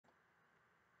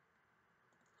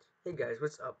Hey guys,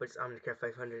 what's up? It's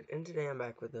Omnicraft500, and today I'm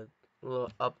back with a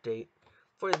little update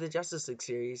for the Justice League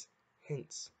series.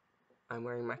 Hence, I'm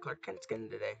wearing my Clark Kent skin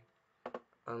today,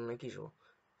 unlike usual.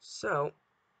 So,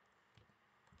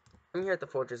 I'm here at the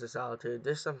Fortress of Solitude.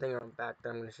 There's something on back that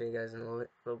I'm going to show you guys in a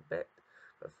little bit.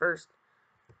 But first,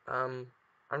 I'm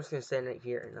just going to stand right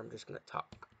here and I'm just going to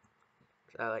talk.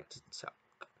 'Cause I like to talk.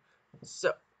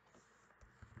 So,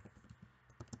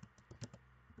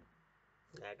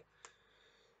 lag.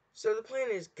 So the plan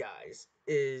is, guys,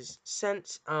 is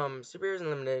since Superheroes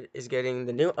Unlimited is getting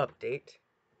the new update,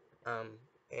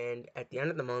 and at the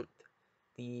end of the month,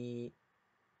 the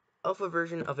alpha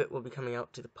version of it will be coming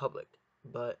out to the public,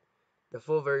 but the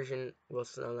full version will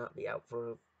still not be out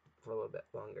for a little bit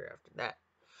longer after that.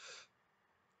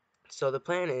 So the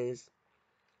plan is,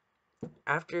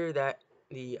 after that,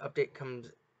 the update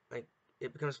comes, like,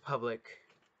 it becomes public,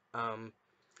 I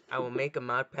will make a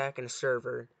mod pack and a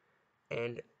server,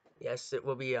 and yes, it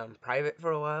will be private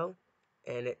for a while,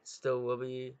 and it still will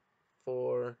be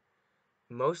for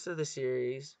most of the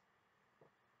series,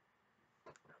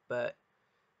 but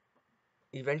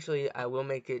eventually I will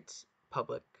make it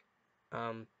public.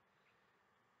 Um,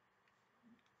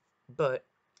 but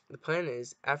the plan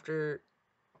is, after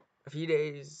a few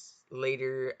days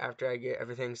later, after I get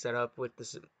everything set up with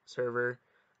the server,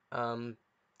 I'm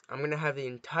gonna have the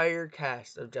entire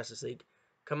cast of Justice League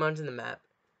come onto the map,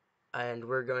 and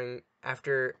we're going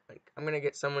after. Like, I'm gonna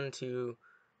get someone to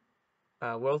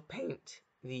world paint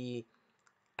the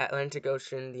Atlantic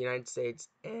Ocean, the United States,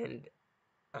 and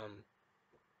um,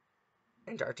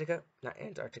 Antarctica. Not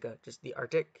Antarctica, just the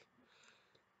Arctic,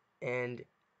 and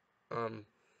um,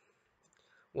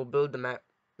 we'll build the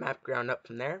map ground up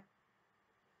from there.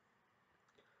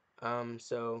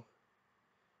 So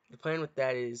the plan with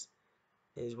that is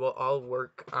we'll all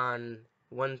work on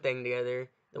one thing together.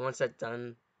 Then once that's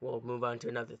done, we'll move on to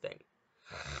another thing.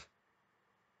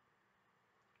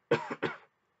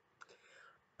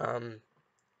 um,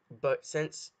 but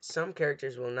since some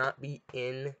characters will not be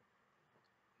in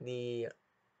the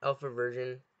alpha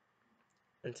version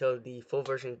until the full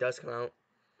version does come out,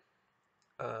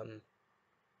 um,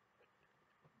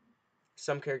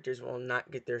 some characters will not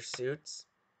get their suits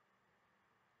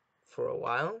for a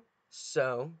while.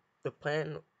 So the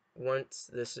plan, once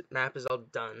this map is all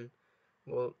done,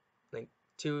 will, like,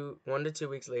 1 to 2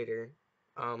 weeks later,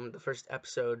 the first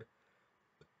episode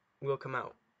will come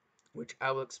out, which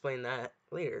I will explain that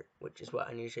later, which is what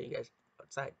I need to show you guys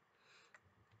outside,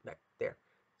 back there.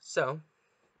 So,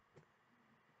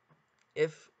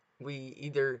 if we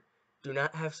either do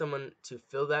not have someone to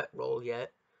fill that role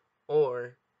yet,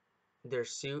 or their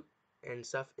suit and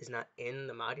stuff is not in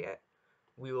the mod yet,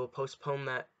 we will postpone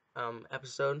that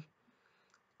episode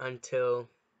until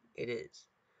it is.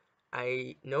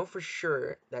 I know for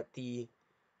sure that the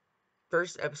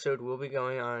first episode will be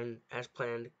going on as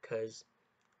planned, because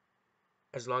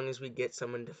as long as we get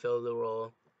someone to fill the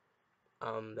role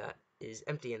that is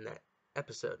empty in that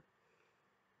episode,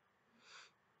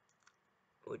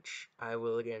 which I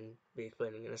will again be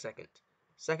explaining in a second.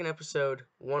 Second episode,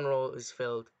 one role is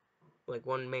filled, like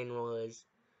one main role is,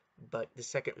 but the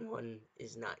second one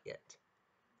is not yet.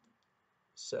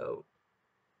 So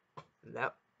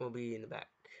that will be in the back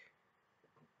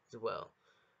as well.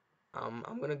 I'm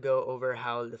gonna go over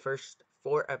how the first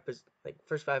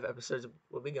first 5 episodes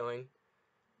will be going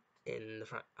in the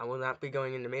front. I will not be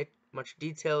going into much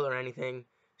detail or anything.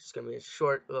 It's just gonna be a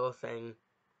short little thing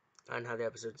on how the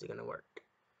episodes are gonna work.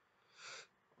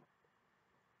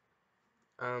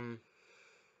 Um,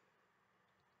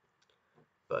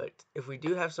 but if we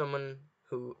do have someone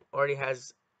who already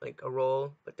has, like, a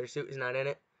role, but their suit is not in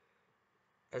it,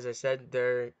 as I said,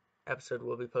 their episode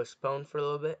will be postponed for a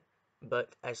little bit.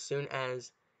 But as soon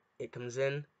as it comes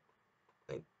in,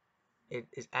 like, it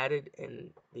is added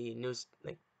and the news,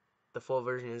 like, the full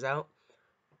version is out,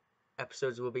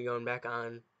 episodes will be going back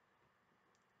on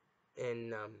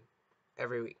in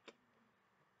every week.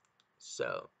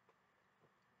 So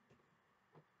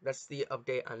that's the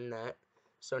update on that.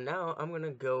 So now I'm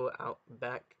gonna go out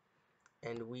back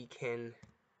and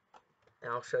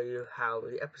I'll show you how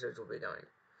the episodes will be going.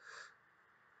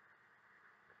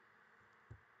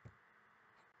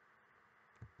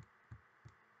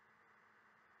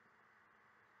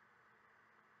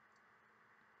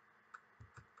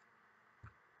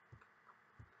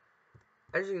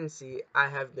 As you can see, I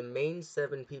have the main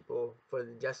 7 people for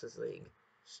the Justice League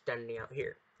standing out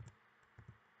here.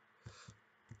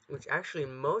 Which actually,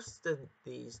 most of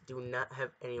these do not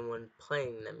have anyone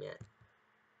playing them yet.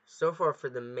 So far, for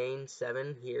the main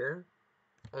 7 here,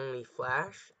 only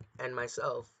Flash and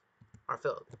myself are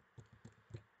filled.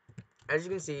 As you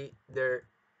can see, they're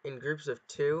in groups of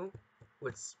 2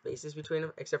 with spaces between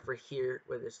them, except for here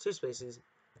where there's 2 spaces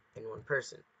and 1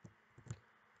 person.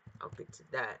 I'll get to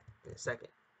that in a second.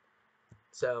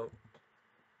 So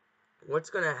what's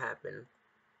going to happen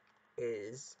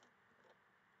is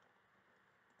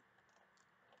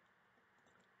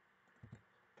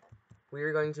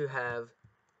we're going to have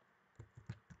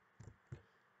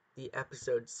the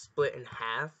episode split in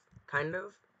half, kind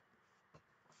of.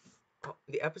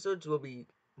 The episodes will be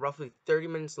roughly 30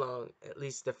 minutes long, at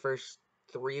least the first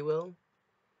 3 will.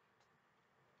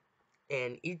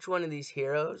 And each one of these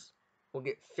heroes will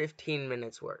get 15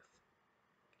 minutes worth.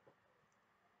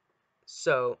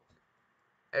 So,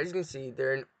 as you can see,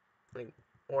 they're in like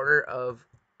order of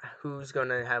who's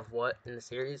gonna have what in the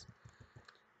series.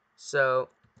 So,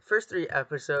 first 3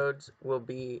 episodes will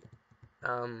be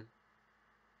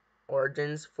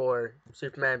origins for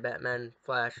Superman, Batman,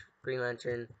 Flash, Green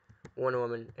Lantern, Wonder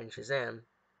Woman, and Shazam.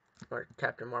 Or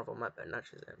Captain Marvel, my bad, not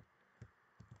Shazam.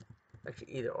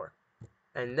 Actually, either or.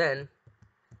 And then,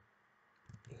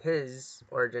 his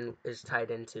origin is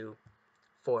tied into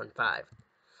 4 and 5.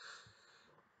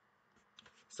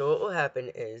 So what will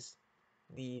happen is,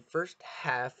 the first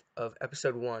half of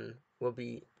episode 1 will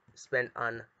be spent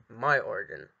on my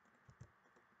origin.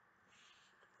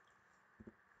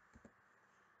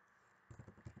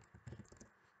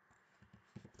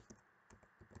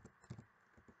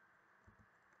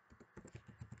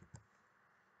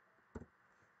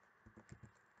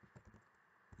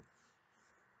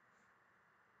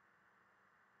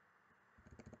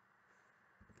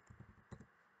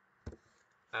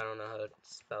 I don't know how it's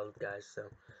spelled, guys, so.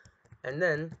 And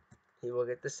then, he will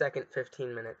get the second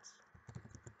 15 minutes.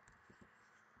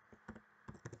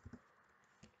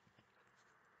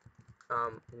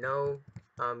 No,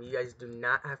 you guys do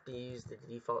not have to use the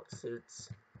default suits,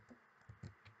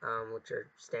 which are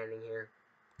standing here.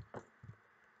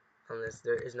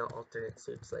 There is no alternate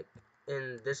suits. Like,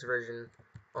 in this version,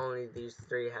 only these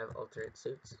 3 have alternate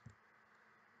suits.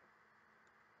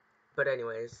 But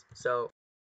anyways, so,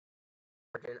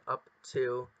 up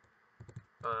to,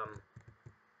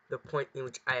 the point in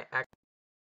which I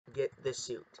actually get the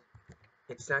suit.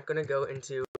 It's not going to go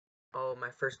into, oh, my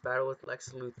first battle with Lex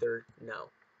Luthor. No.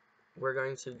 We're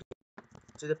going to get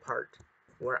to the part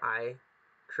where I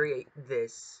create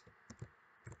this.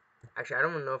 Actually, I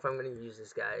don't know if I'm going to use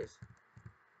this, guys.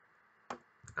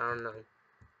 I don't know.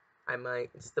 I might.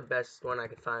 It's the best one I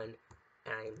could find.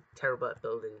 And I'm terrible at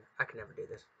building. I can never do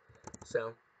this.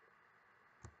 So,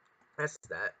 that's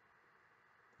that.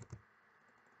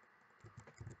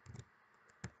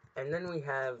 And then we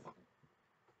have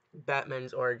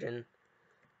Batman's origin,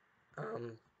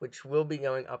 which will be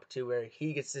going up to where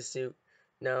he gets the suit.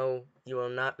 No, you will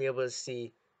not be able to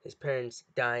see his parents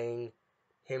dying,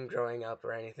 him growing up,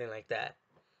 or anything like that.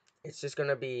 It's just going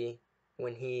to be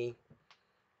when he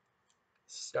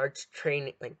starts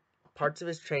training, like, parts of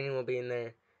his training will be in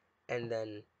there, and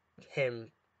then him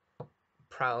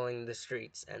prowling the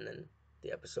streets, and then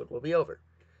the episode will be over.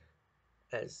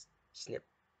 As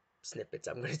snippets,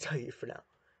 I'm going to tell you for now.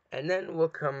 And then we'll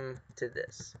come to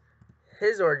this.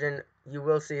 His origin, you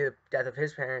will see the death of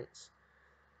his parents,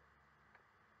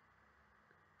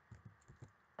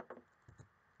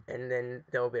 and then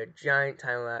there will be a giant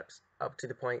time lapse up to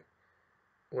the point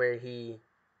where he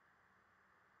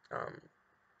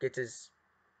gets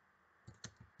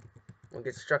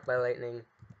struck by lightning,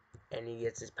 and he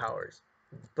gets his powers.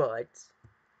 But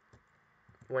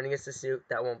when he gets the suit,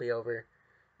 that won't be over,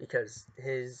 because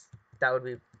that would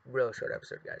be a real short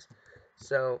episode, guys.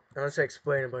 So unless I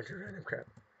explain a bunch of random crap,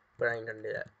 but I ain't gonna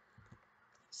do that.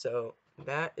 So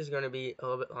that is gonna be a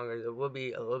little bit longer. There will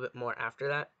be a little bit more after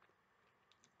that.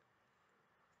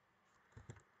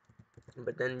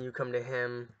 But then you come to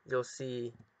him, you'll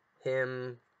see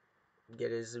him get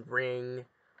his ring,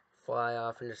 fly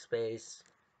off into space,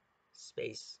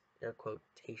 air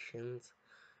quotations.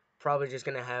 Probably just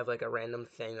gonna have like a random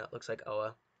thing that looks like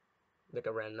Oa, like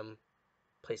a random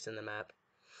place in the map.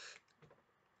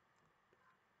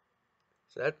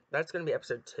 So that's gonna be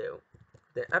episode 2.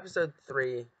 Then episode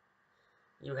 3,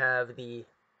 you have the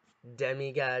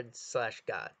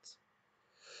demigods/gods.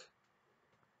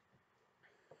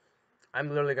 I'm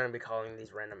literally gonna be calling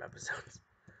these random episodes.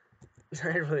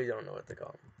 I really don't know what to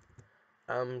call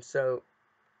them. So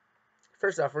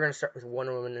first off, we're gonna start with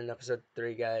Wonder Woman in episode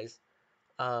 3, guys.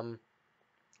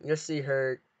 You'll see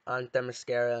her on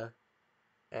Themyscira,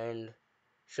 and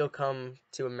she'll come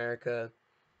to America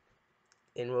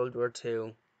in World War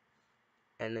II,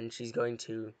 and then she's going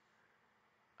to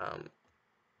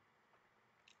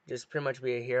just pretty much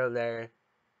be a hero there,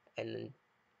 and then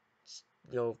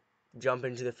you'll jump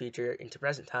into the future, into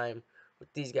present time,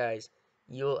 with these guys,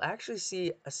 you'll actually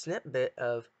see a snippet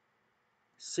of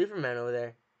Superman over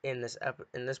there in this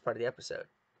part of the episode,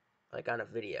 like on a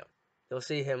video. You'll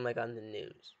see him like on the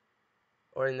news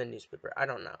or in the newspaper. I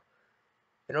don't know.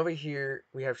 Then over here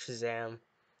we have Shazam,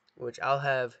 which I'll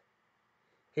have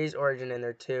his origin in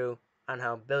there too, on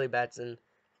how Billy Batson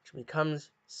becomes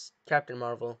Captain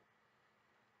Marvel.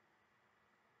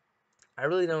 I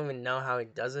really don't even know how he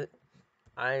does it.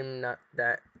 I'm not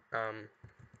that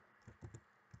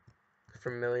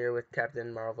familiar with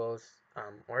Captain Marvel's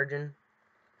origin,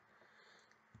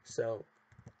 so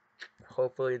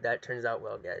hopefully that turns out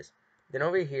well, guys. Then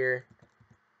over here,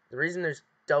 the reason there's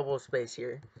double space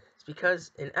here is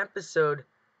because in episode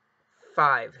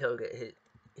 5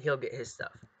 he'll get his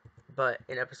stuff, but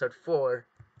in episode 4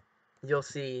 you'll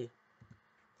see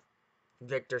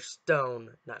Victor Stone,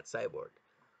 not Cyborg.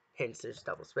 Hence, there's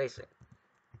double spacing.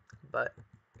 But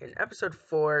in episode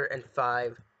 4 and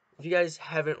 5, if you guys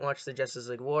haven't watched the Justice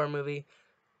League War movie,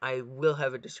 I will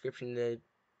have a description to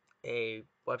a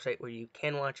website where you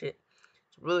can watch it.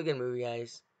 It's a really good movie,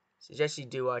 guys. Suggest you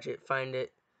do watch it. Find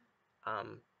it.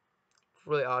 It's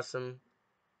really awesome.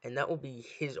 And that will be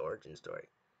his origin story.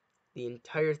 The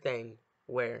entire thing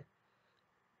where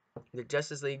the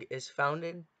Justice League is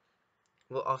founded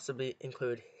will also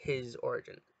include his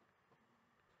origin.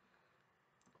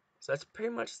 So that's pretty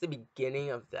much the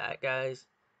beginning of that, guys.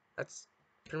 That's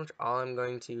pretty much all I'm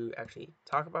going to actually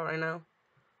talk about right now.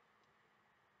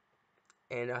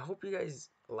 And I hope you guys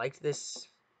liked this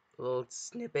little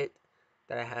snippet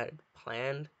that I had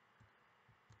planned.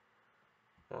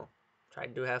 Well,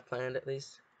 tried to have planned at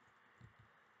least.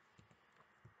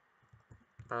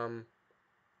 I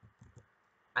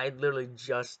literally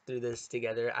just threw this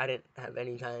together. I didn't have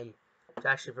any time to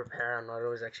actually prepare on what I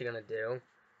was actually going to do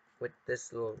with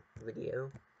this little video.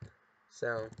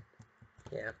 So,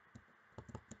 yeah.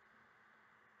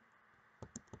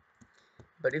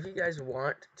 But if you guys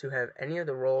want to have any of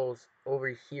the roles over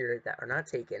here that are not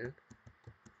taken,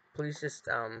 please just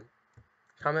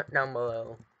comment down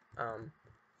below.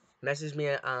 Message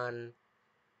me on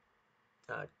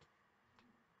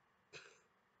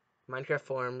Minecraft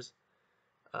forums.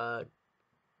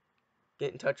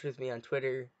 Get in touch with me on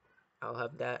Twitter. I'll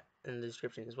have that in the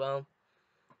description as well.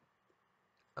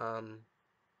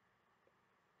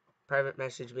 Private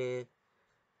message me.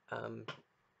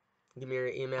 Give me your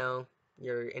email,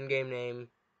 your in-game name,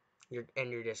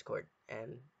 and your Discord,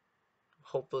 and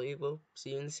hopefully we'll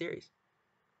see you in the series.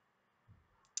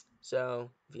 So,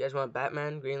 if you guys want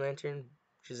Batman, Green Lantern,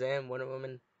 Shazam, Wonder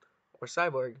Woman, or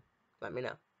Cyborg, let me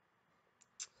know.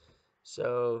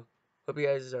 So, hope you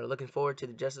guys are looking forward to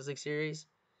the Justice League series.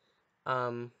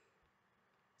 Go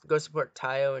support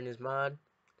Tayo and his mod.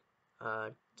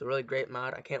 It's a really great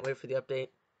mod. I can't wait for the update.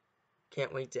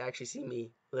 Can't wait to actually see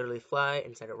me literally fly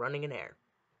instead of running in air.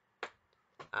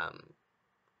 I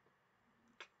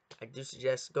do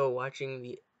suggest go watching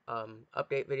the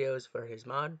update videos for his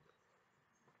mod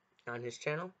on his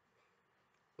channel,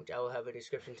 which I will have a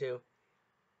description to,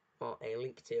 well, a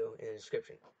link to in the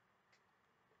description.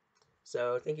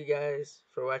 So thank you guys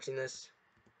for watching this.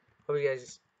 Hope you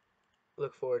guys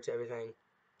look forward to everything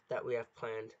that we have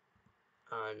planned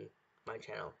on my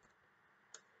channel.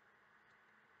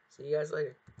 See you guys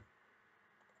later.